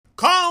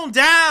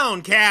Calm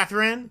down,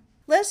 Catherine.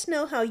 Let us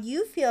know how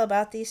you feel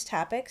about these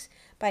topics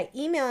by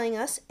emailing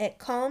us at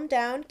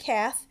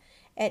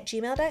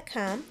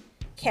calmdowncath@gmail.com,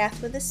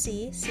 Cath with a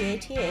C,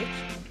 C-A-T-H,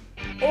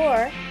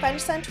 or find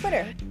us on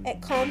Twitter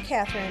at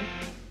calmcatherine.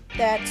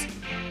 That's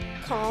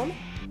calm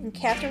and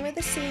Catherine with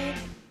a C,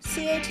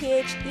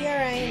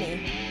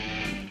 C-A-T-H-E-R-I-N-E.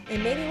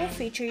 And maybe we'll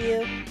feature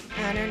you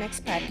on our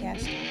next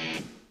podcast.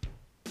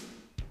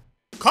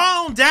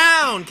 Calm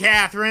down,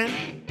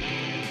 Catherine.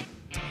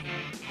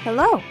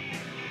 Hello.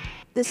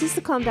 This is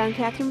the Calm Down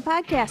Catherine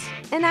podcast,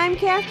 and I'm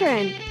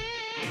Catherine.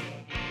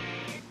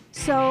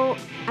 So,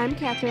 I'm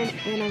Catherine,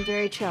 and I'm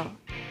very chill,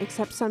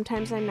 except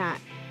sometimes I'm not,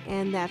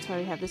 and that's why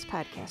we have this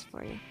podcast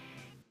for you.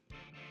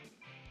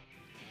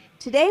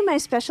 Today, my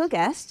special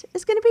guest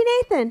is going to be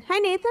Nathan. Hi,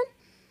 Nathan.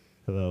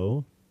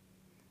 Hello.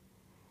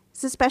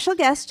 It's a special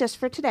guest just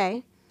for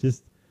today.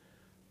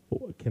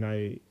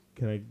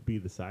 Can I be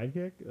the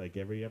sidekick like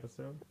every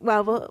episode?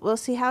 Well, we'll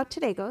see how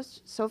today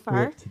goes. So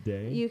far,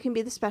 today you can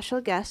be the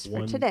special guest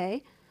for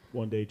today.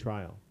 1 day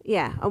trial.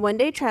 Yeah, a 1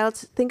 day trial.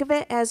 Think of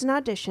it as an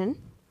audition.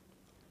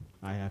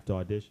 I have to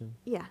audition?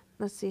 Yeah,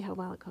 let's see how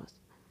well it goes.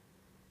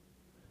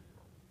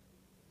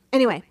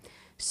 Anyway,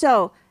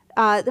 so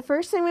the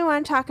first thing we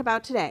want to talk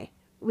about today,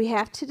 we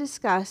have to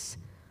discuss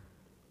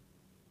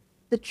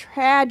the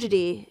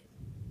tragedy,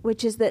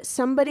 which is that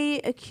somebody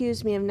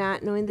accused me of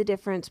not knowing the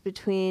difference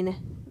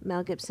between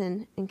Mel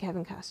Gibson and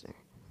Kevin Costner.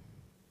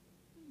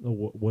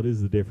 What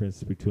is the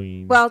difference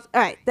between... Well,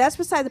 all right, that's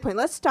beside the point.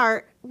 Let's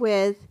start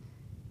with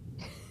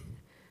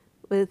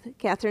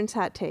Catherine's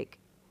hot take.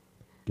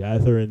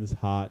 Catherine's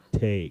hot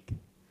take.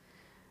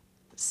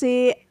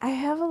 See, I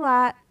have a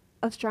lot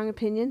of strong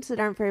opinions that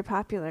aren't very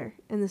popular,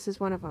 and this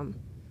is one of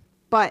them.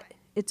 But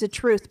it's a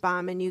truth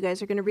bomb, and you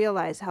guys are going to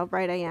realize how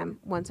right I am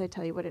once I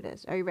tell you what it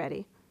is. Are you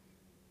ready?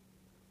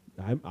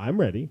 I'm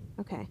ready.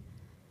 Okay.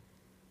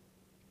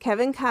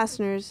 Kevin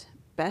Costner's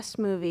best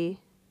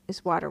movie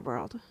is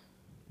Waterworld.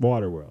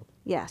 Waterworld.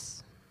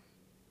 Yes.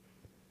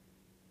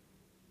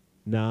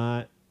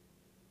 Not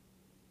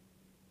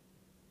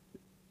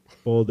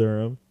Bull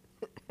Durham.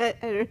 I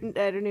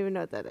don't even know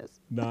what that is.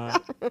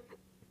 Not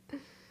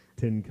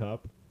Tin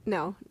Cup.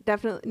 No,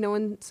 definitely. No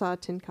one saw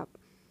Tin Cup.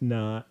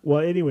 Not.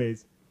 Well,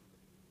 anyways,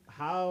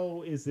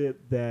 how is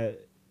it that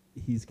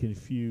he's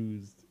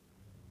confused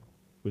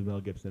with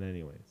Mel Gibson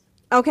anyways?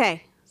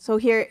 Okay, so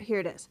here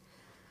it is.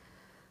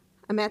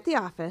 I'm at the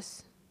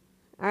office.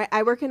 All right,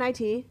 I work in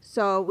IT,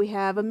 so we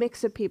have a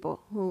mix of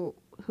people who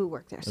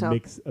work there. A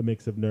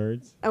mix of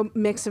nerds. A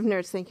mix of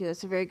nerds. Thank you.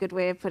 That's a very good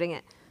way of putting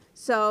it.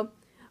 So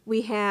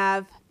we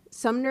have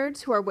some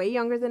nerds who are way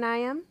younger than I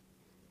am,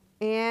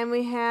 and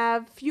we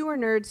have fewer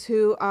nerds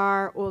who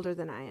are older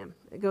than I am.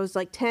 It goes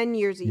like 10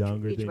 years each way.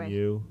 Younger than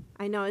you.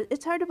 I know.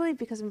 It's hard to believe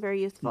because I'm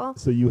very youthful.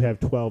 So you have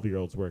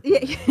 12-year-olds working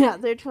there. Yeah,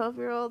 they're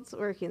 12-year-olds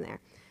working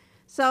there.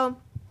 So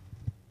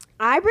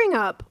I bring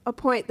up a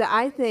point that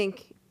I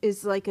think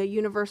is like a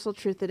universal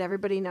truth that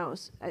everybody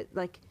knows. It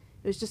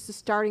was just a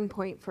starting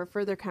point for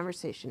further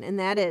conversation, and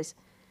that is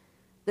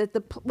that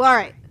all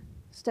right,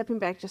 stepping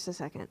back just a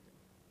second.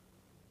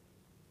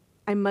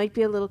 I might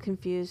be a little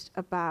confused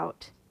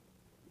about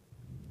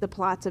the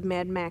plots of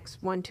Mad Max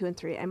 1, 2, and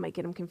 3. I might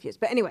get them confused.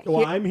 But anyway.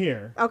 Well, I'm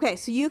here. Okay,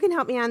 so you can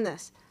help me on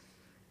this.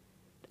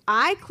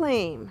 I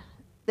claim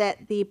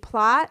that the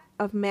plot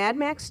of Mad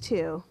Max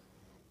 2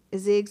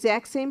 is the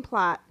exact same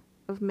plot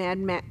of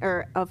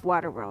of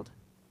Waterworld.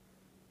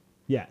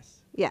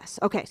 Yes. Yes.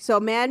 Okay, so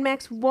Mad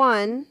Max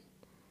 1,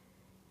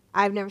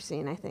 I've never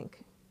seen, I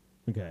think.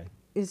 Okay.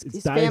 His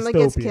family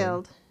gets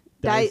killed.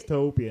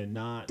 Dystopian,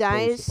 not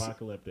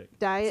post-apocalyptic.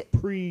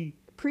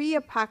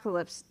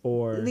 Pre-apocalypse.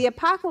 Or the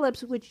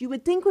apocalypse, which you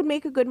would think would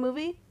make a good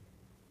movie,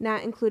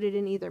 not included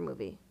in either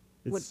movie.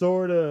 It's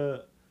sort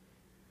of,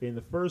 in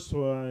the first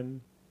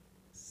one,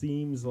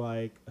 seems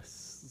like a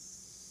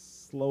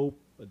slope,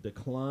 a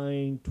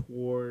decline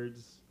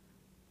towards...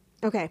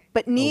 Okay,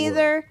 but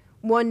neither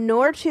 1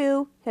 nor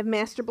 2 have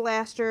Master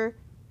Blaster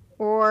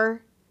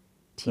or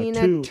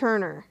Tina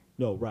Turner.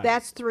 No, right.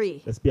 That's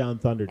 3. That's Beyond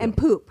Thunderdome. And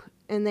Poop.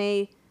 And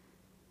they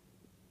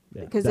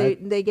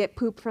get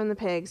Poop from the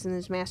pigs, and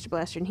there's Master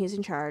Blaster, and he's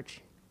in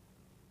charge.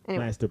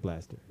 Anyway, Master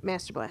Blaster.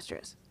 Master Blaster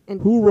is.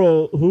 And who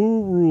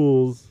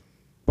rules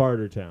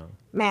Bartertown?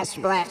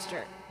 Master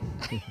Blaster.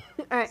 All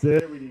right. So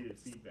there we needed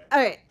feedback. All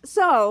right.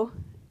 So,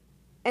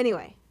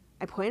 anyway,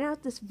 I point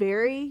out this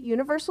very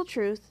universal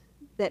truth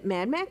that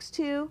Mad Max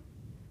 2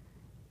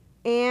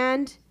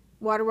 and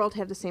Waterworld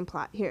have the same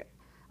plot. Here,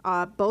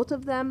 both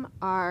of them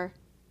are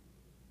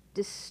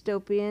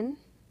dystopian,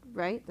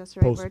 right? That's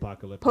the right word.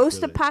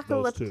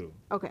 Post-apocalyptic. Really.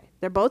 Okay,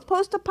 they're both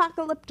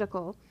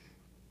post-apocalyptical.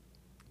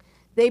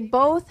 They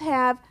both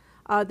have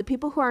the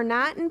people who are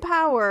not in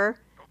power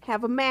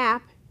have a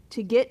map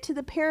to get to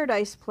the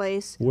paradise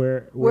place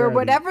where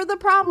whatever the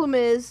problem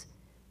is,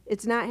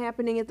 it's not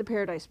happening at the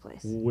paradise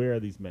place. Where are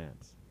these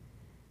maps?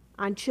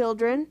 On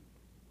children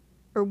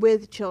or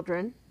with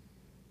children.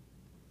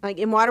 Like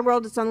in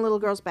Waterworld, it's on the little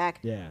girl's back.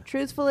 Yeah.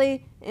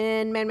 Truthfully,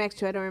 in Mad Max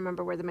 2, I don't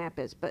remember where the map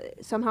is, but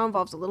it somehow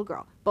involves a little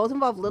girl. Both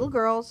involve little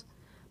girls.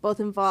 Both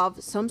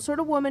involve some sort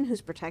of woman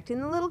who's protecting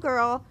the little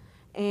girl,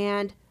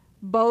 and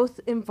both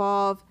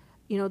involve,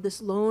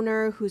 this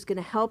loner who's going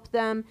to help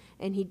them,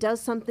 and he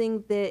does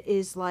something that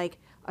is like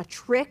a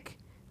trick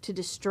to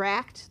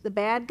distract the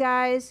bad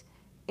guys,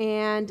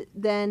 and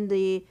then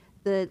the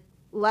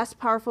less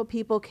powerful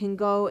people can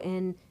go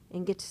and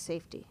get to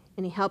safety,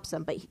 and he helps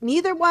them. But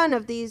neither one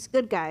of these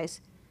good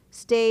guys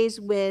stays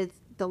with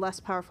the less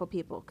powerful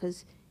people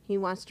because he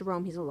wants to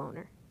roam. He's a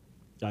loner.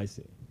 I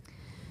see.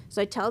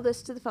 So I tell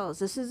this to the fellas.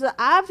 This is the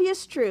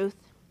obvious truth.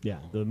 Yeah,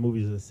 the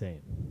movies are the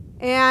same.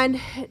 And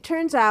it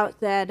turns out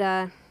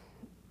that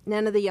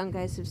none of the young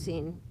guys have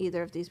seen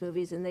either of these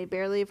movies, and they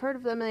barely have heard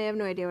of them, and they have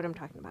no idea what I'm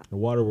talking about. The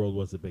Waterworld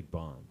was a big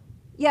bomb.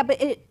 Yeah,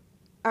 but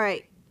all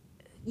right.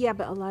 Yeah,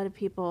 but a lot of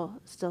people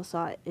still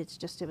saw it. It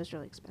was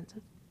really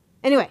expensive.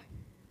 Anyway,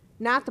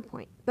 not the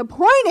point. The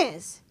point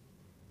is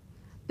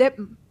that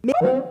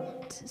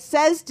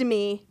says to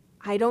me,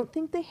 I don't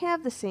think they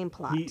have the same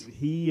plot.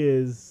 He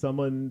is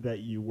someone that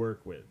you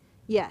work with.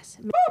 Yes.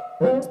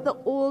 It's the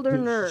older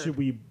nerd. Should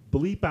we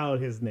bleep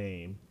out his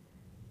name?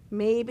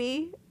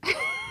 Maybe.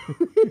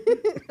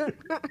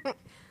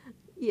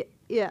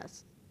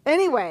 Yes.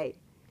 Anyway,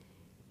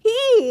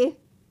 he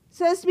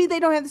says to me they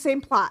don't have the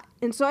same plot.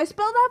 And so I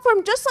spelled out for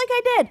him just like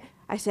I did.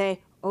 I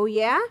say, oh,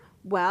 yeah?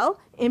 Well,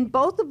 in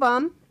both of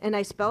them, and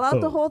I spell out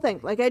the whole thing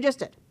like I just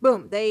did.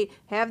 Boom. They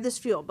have this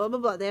fuel, blah, blah,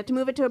 blah. They have to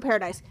move it to a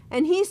paradise.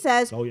 And he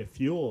says... Oh, yeah,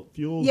 fuel.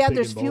 Yeah,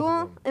 there's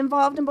fuel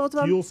involved in both of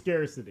them. Fuel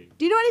scarcity.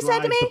 Do you know what he said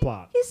to me? The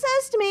plot. He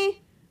says to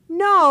me,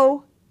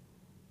 no,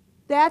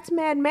 that's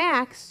Mad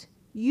Max.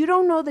 You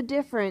don't know the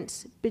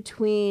difference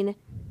between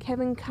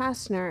Kevin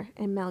Costner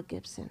and Mel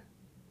Gibson.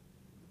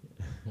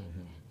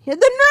 He had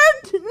the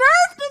nerve to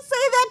say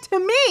that to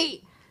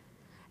me.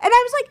 And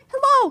I was like,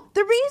 hello,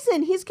 the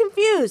reason he's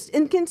confused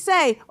and can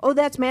say, oh,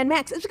 that's Mad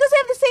Max, is because they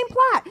have the same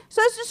plot.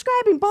 So I was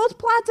describing both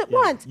plots at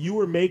once. You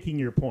were making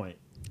your point.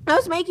 I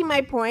was making my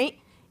point.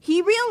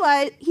 He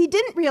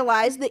didn't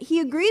realize that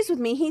he agrees with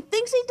me. He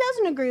thinks he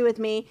doesn't agree with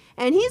me.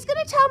 And he's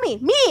going to tell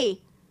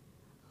me,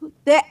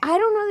 that I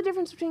don't know the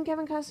difference between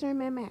Kevin Costner and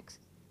Mad Max.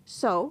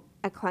 So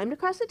I climbed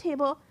across the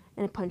table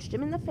and I punched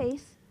him in the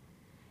face.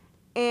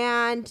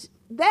 And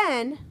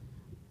then,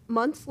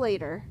 months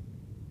later,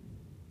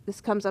 this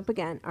comes up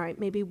again. All right,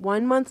 maybe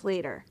 1 month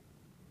later,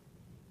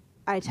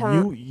 I tell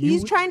him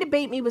he's trying to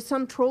bait me with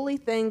some trolly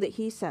thing that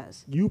he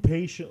says. You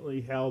patiently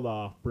held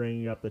off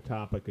bringing up the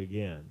topic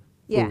again.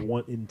 Yeah. For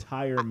one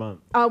entire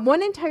month.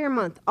 1 entire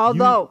month.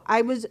 Although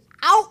I was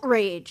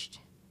outraged.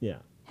 Yeah.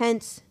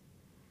 Hence,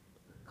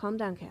 calm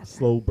down, Catherine.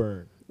 Slow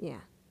burn. Yeah.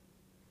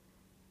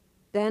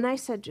 Then I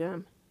said to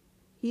him,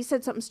 he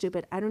said something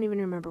stupid. I don't even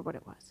remember what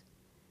it was.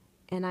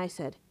 And I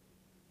said,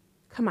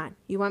 come on,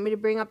 you want me to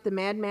bring up the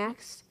Mad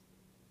Max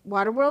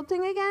Waterworld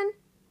thing again?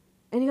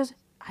 And he goes,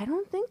 I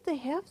don't think they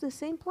have the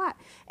same plot.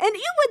 And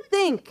you would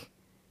think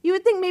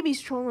maybe he's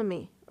trolling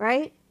me,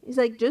 right? He's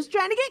like, just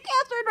trying to get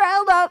Catherine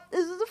riled up.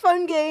 This is a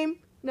fun game.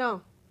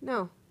 No.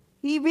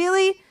 He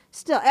really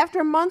still, after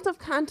a month of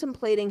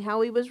contemplating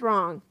how he was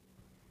wrong,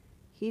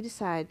 he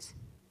decides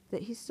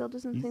that he still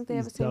doesn't think they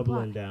have the same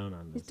plot. He's doubling down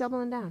on this. He's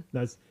doubling down.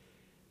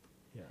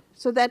 Yeah.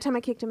 So that time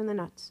I kicked him in the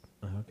nuts.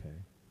 Okay.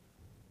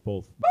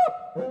 Both.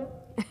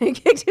 I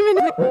kicked him in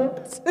the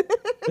nuts.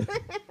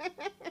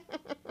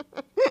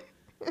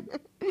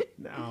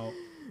 Now,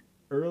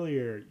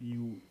 earlier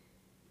you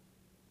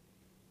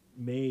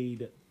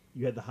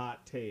had the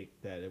hot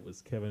take that it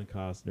was Kevin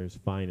Costner's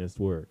finest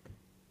work.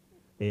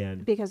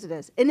 And because it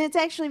is. And it's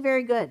actually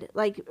very good.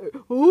 Like,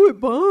 oh, it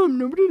bombed.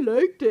 Nobody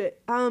liked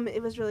it.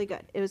 It was really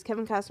good. It was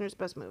Kevin Costner's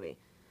best movie.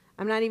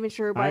 I'm not even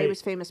sure why he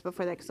was famous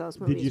before that because those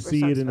movies did you were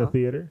see it in the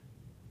theater?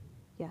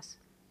 Yes.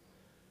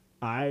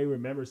 I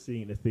remember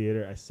seeing it in the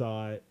theater. I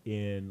saw it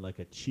in like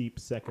a cheap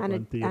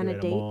second-run theater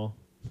at a mall.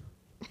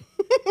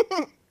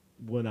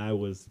 When I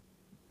was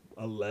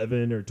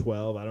 11 or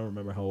 12. I don't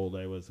remember how old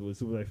I was. It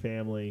was with my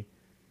family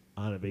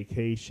on a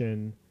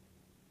vacation.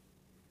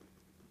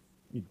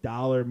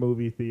 $1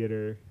 movie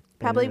theater.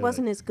 Probably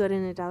wasn't as good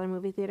in a $1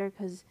 movie theater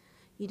because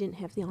you didn't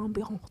have the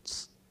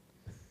ambiance.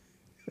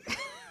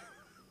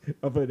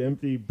 Of an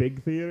empty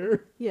big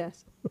theater?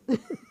 Yes.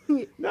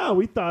 No,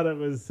 we thought it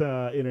was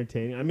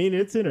entertaining. I mean,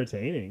 it's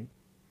entertaining.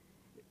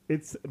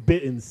 It's a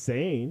bit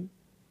insane.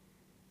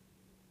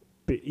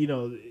 But,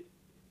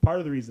 part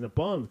of the reason it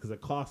bombed is because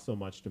it costs so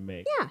much to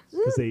make. Yeah,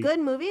 it was a good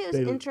movie. It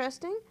was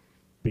interesting.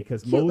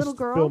 Because Cute most little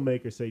girl.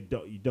 filmmakers say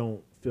you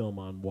don't film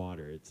on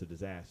water. It's a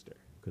disaster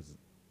because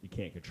you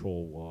can't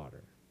control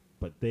water.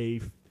 But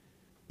they've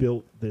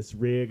built this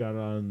rig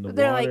on the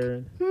They're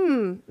water.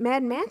 like,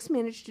 Mad Max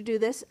managed to do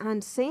this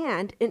on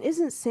sand, and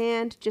isn't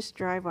sand just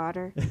dry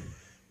water?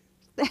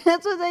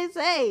 That's what they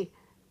say.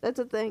 That's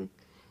a thing.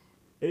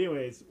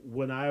 Anyways,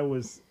 when I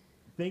was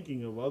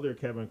thinking of other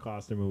Kevin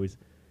Costner movies,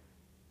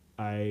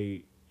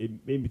 it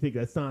made me think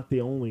that's not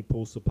the only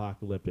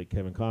post-apocalyptic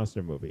Kevin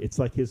Costner movie. It's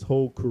like his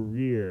whole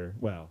career,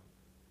 well,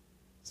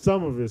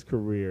 some of his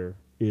career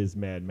is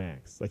Mad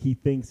Max. Like he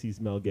thinks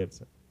he's Mel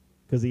Gibson.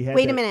 Because he had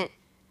Wait a minute.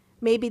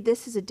 Maybe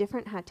this is a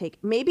different hot take.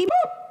 Maybe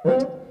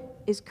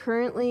is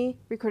currently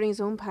recording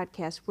his own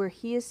podcast where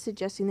he is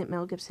suggesting that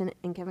Mel Gibson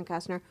and Kevin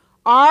Costner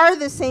are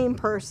the same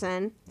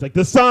person. It's like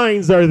the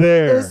signs are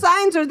there. The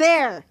signs are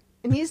there.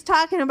 And he's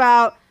talking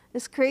about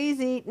this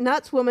crazy,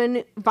 nuts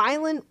woman,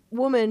 violent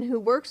woman who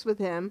works with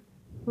him,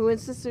 who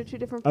insists they're two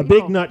different A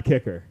people. big nut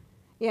kicker.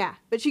 Yeah,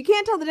 but she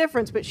can't tell the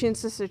difference, but she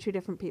insists they're two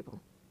different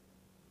people.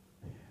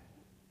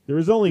 There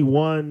was only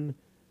one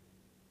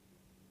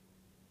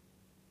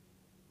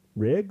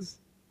Riggs?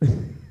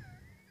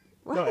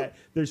 What? No,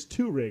 there's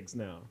two Riggs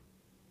now.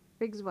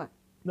 Riggs what?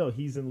 No,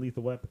 he's in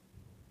Lethal Weapon.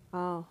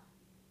 Oh,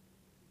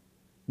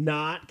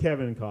 Not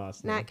Kevin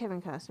Costner. not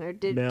Kevin Costner.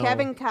 Did Mel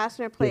Kevin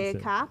Costner play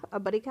Gibson. a cop, a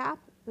buddy cop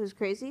who's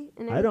crazy?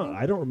 And I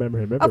don't remember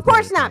him ever. Of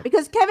course playing a not, cop.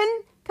 because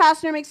Kevin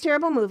Costner makes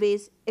terrible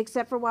movies,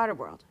 except for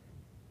Waterworld.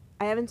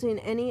 I haven't seen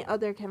any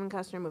other Kevin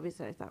Costner movies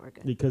that I thought were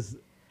good. Because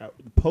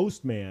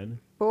Postman,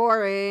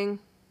 Boring.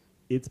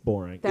 it's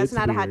boring. That's It's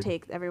not a hot weird.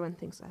 take. Everyone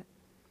thinks that.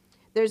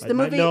 There's the I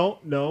movie.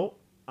 No.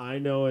 I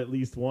know at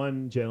least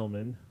one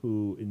gentleman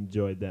who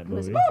enjoyed that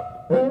Was-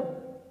 movie.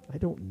 I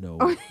don't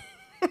know.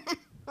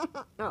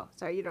 Oh,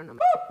 sorry, you don't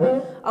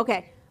know.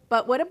 Okay,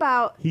 but what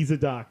about? He's a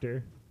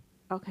doctor.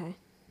 Okay,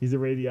 He's a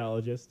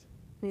radiologist.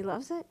 he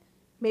loves it.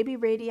 Maybe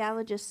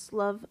radiologists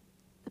love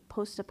the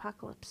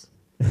post-apocalypse.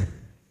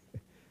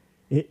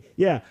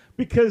 Yeah,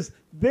 because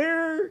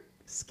their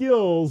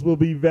skills will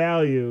be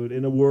valued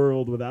in a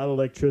world without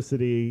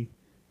electricity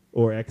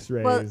or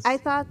X-rays. Well, I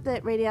thought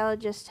that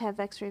radiologists have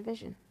X-ray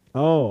vision,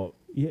 Oh,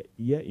 yeah,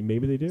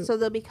 maybe they do. so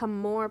they'll become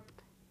more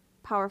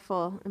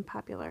powerful and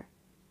popular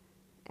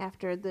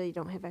after they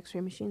don't have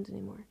X-ray machines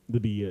anymore. To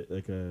be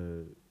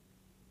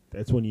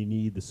that's when you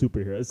need the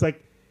superhero. It's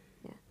like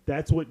Yeah.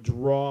 that's what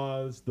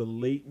draws the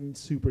latent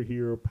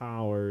superhero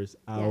powers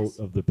out Yes.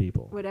 of the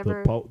people.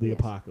 Whatever- the yes.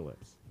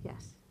 apocalypse.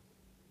 Yes.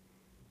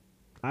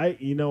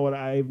 You know what?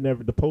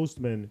 The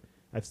Postman.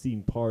 I've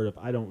seen part of.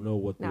 I don't know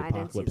what the No, I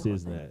didn't see the apocalypse whole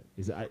is. thing. That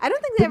is. I don't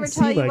think they ever didn't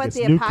tell seem you like what it's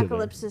the nuclear.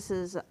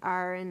 apocalypses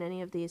are in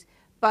any of these.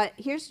 But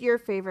here's your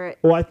favorite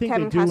Well, I think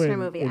Kevin they do Costner in,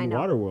 movie. in I know.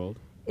 Waterworld.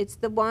 It's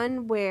the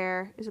one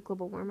where is it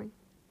global warming?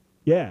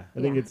 Yeah,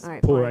 I think Yeah, it's all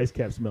right, polar boring. ice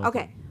caps melting.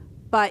 Okay,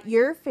 but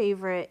your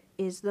favorite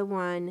is the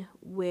one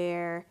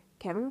where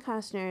Kevin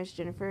Costner is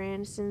Jennifer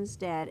Aniston's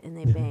dad and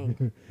they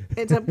bang.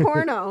 It's a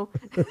porno.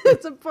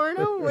 It's a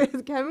porno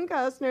with Kevin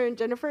Costner and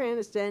Jennifer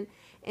Aniston,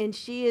 and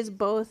he is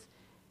both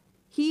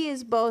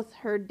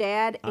her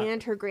dad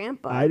and her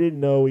grandpa. I didn't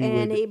know he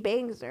and would. he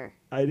bangs her.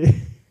 I did.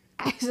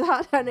 I saw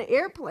it on an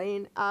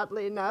airplane.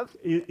 Oddly enough,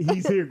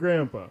 He's your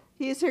grandpa.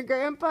 he's her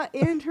grandpa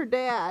and her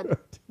dad,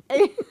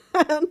 and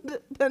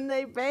then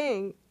they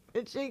bang,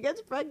 and she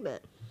gets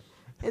pregnant.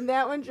 And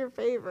that one's your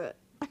favorite.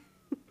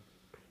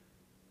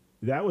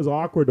 That was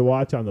awkward to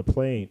watch on the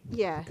plane.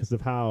 Yeah. Because of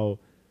how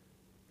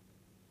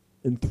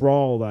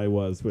enthralled I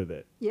was with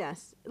it.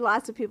 Yes,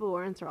 lots of people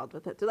were enthralled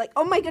with it. They're like,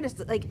 "Oh my goodness!"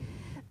 Like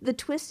the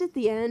twist at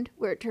the end,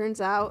 where it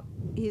turns out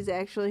he's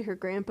actually her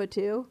grandpa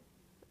too.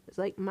 It's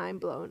like mind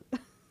blown.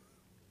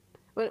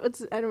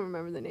 What's I don't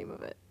remember the name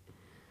of it.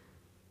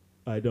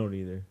 I don't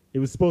either. It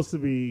was supposed to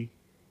be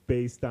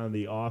based on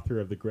the author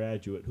of The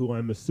Graduate, who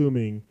I'm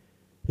assuming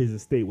his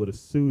estate would have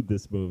sued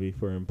this movie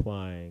for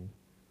implying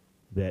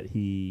that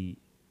he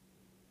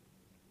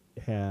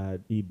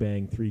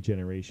banged 3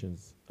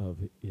 generations of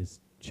his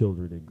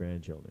children and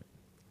grandchildren.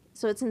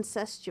 So it's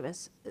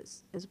incestuous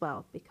as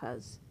well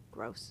because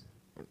gross.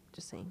 I'm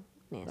just saying.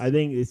 Nasty. I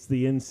think it's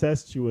the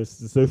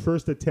incestuous. It's their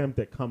first attempt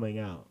at coming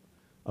out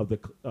of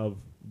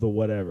the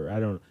whatever. I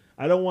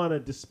don't want to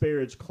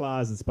disparage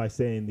closets by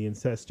saying the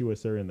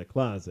incestuous are in the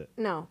closet.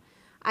 No,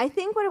 I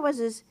think what it was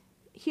is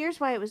here's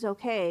why it was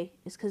okay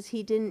is because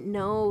he didn't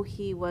know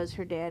he was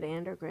her dad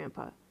and her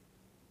grandpa.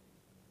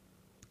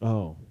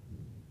 Oh,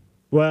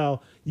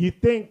 well, you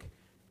think?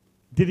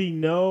 Did he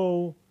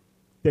know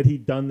that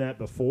he'd done that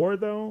before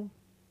though?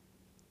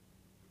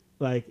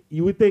 Like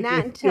you would think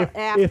Not until if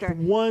after.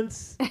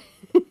 once.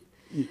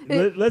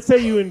 Let's say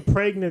you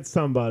impregnate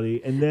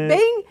somebody and then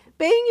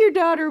Bang your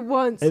daughter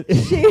once.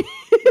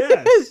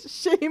 Yes.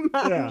 Shame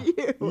on Yeah. you.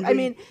 You I think-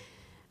 mean,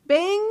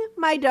 bang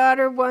my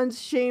daughter once.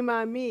 Shame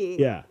on me.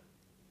 Yeah.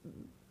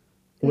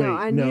 No,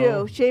 on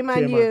you. Shame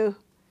on you.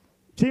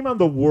 Shame on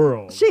the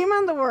world. Shame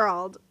on the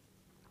world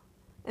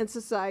and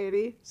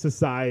society.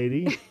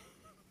 Society.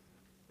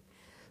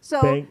 So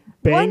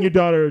bang one- your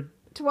daughter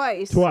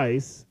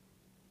twice.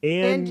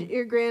 and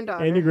your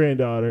granddaughter. and your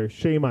granddaughter.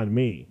 Shame on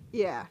me.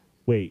 Yeah.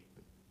 Wait.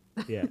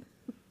 Yeah.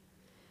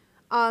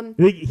 Um.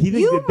 He thinks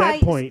You at that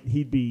might- point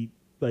he'd be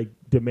like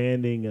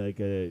demanding like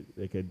a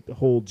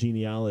whole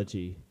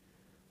genealogy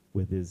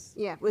with his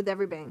Yeah. With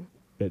every bang.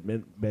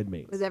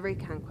 bedmates. With every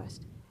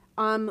conquest.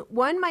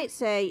 One might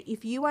say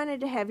if you wanted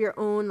to have your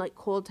own like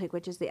cold take,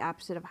 which is the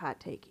opposite of hot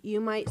take, you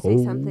might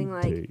say something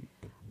Cold like,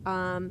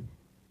 take.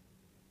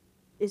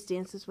 "Is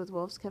Dances with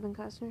Wolves Kevin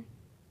Costner?"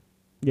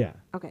 Yeah.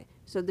 Okay,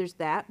 so there's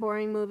that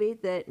boring movie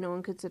that no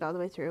one could sit all the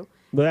way through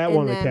But that And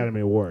won an then- Academy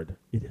Award.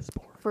 It is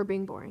boring. for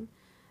being boring,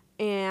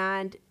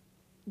 and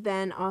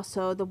then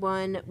also the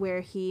one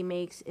where he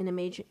makes an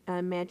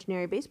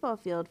imaginary baseball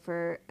field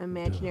for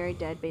imaginary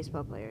dead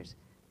baseball players.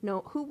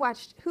 No, who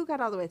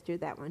got all the way through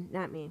that one?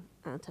 Not me,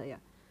 I'll tell you.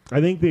 I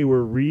think they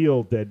were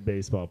real dead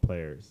baseball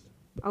players.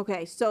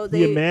 Okay, so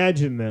He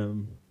imagined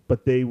them,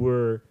 but they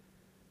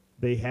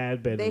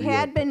had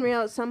been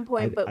real at some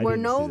point, but were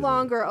no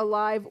longer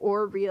alive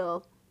or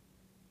real.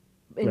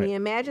 And he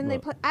imagined they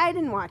play. I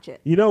didn't watch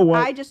it. You know what?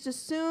 I just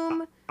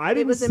assume I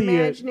didn't it was see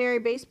imaginary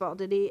baseball.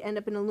 Did he end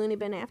up in a loony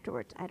bin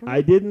afterwards? I don't know.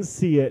 I didn't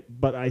see it,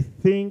 but I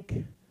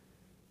think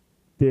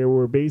there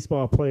were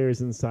baseball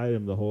players inside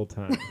him the whole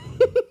time.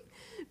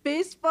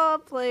 Baseball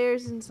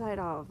players inside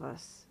all of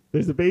us.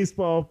 There's a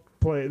baseball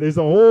player. There's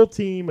a whole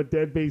team of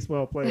dead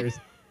baseball players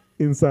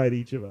inside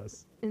each of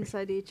us.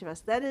 Inside each of us.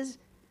 That is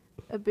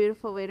a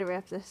beautiful way to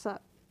wrap this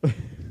up.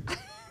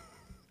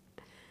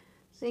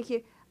 Thank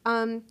you.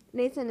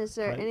 Nathan, is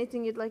there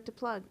anything you'd like to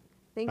plug?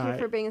 Thank you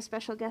for being a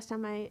special guest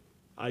on my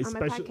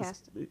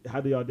podcast.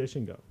 How'd the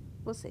audition go?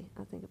 We'll see.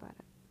 I'll think about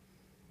it.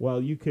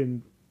 Well, you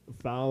can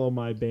follow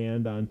my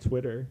band on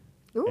Twitter.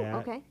 Ooh,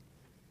 okay.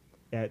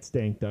 At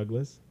Stank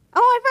Douglas. Oh,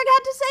 I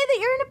forgot to say that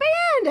you're in a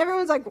band.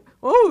 Everyone's like,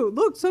 oh,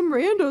 look, some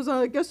randos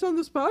I guess on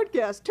this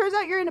podcast. Turns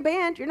out you're in a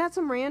band. You're not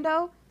some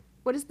rando.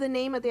 What is the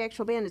name of the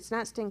actual band? It's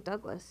not Stank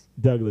Douglas.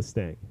 Douglas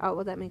Stank. Oh,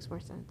 well, that makes more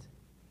sense.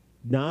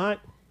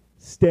 Not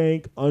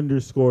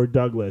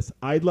Stank_Douglas.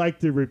 I'd like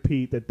to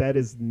repeat that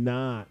is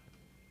not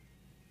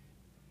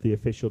the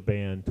official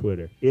band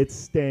Twitter. It's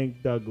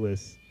Stank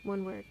Douglas.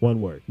 One word.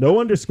 One word. No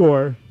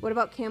underscore. What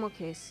about camel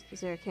case?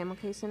 Is there a camel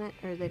case in it?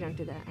 Or they don't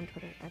do that on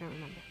Twitter? I don't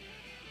remember.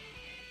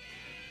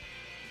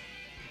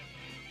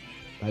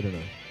 I don't know.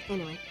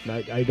 Anyway.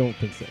 I don't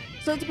think so.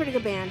 So it's a pretty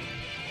good band.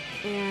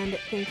 And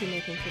thank you,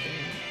 Nathan, for doing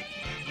that.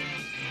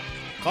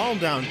 Calm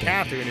Down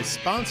Catherine is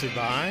sponsored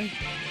by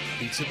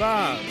Pizza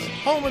Bob's,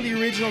 home of the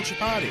original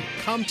chapati.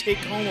 Come take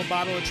home a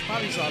bottle of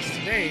chapati sauce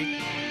today.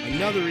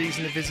 Another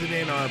reason to visit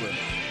Ann Arbor.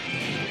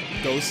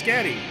 Go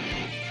Sketty.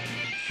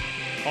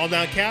 Calm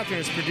Down Catherine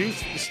is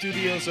produced at the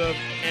studios of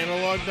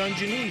Analog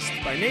Dungeon East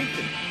by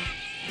Nathan.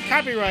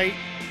 Copyright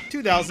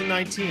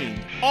 2019.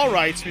 All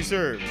rights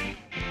reserved.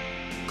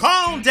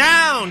 Calm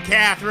down,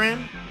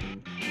 Catherine.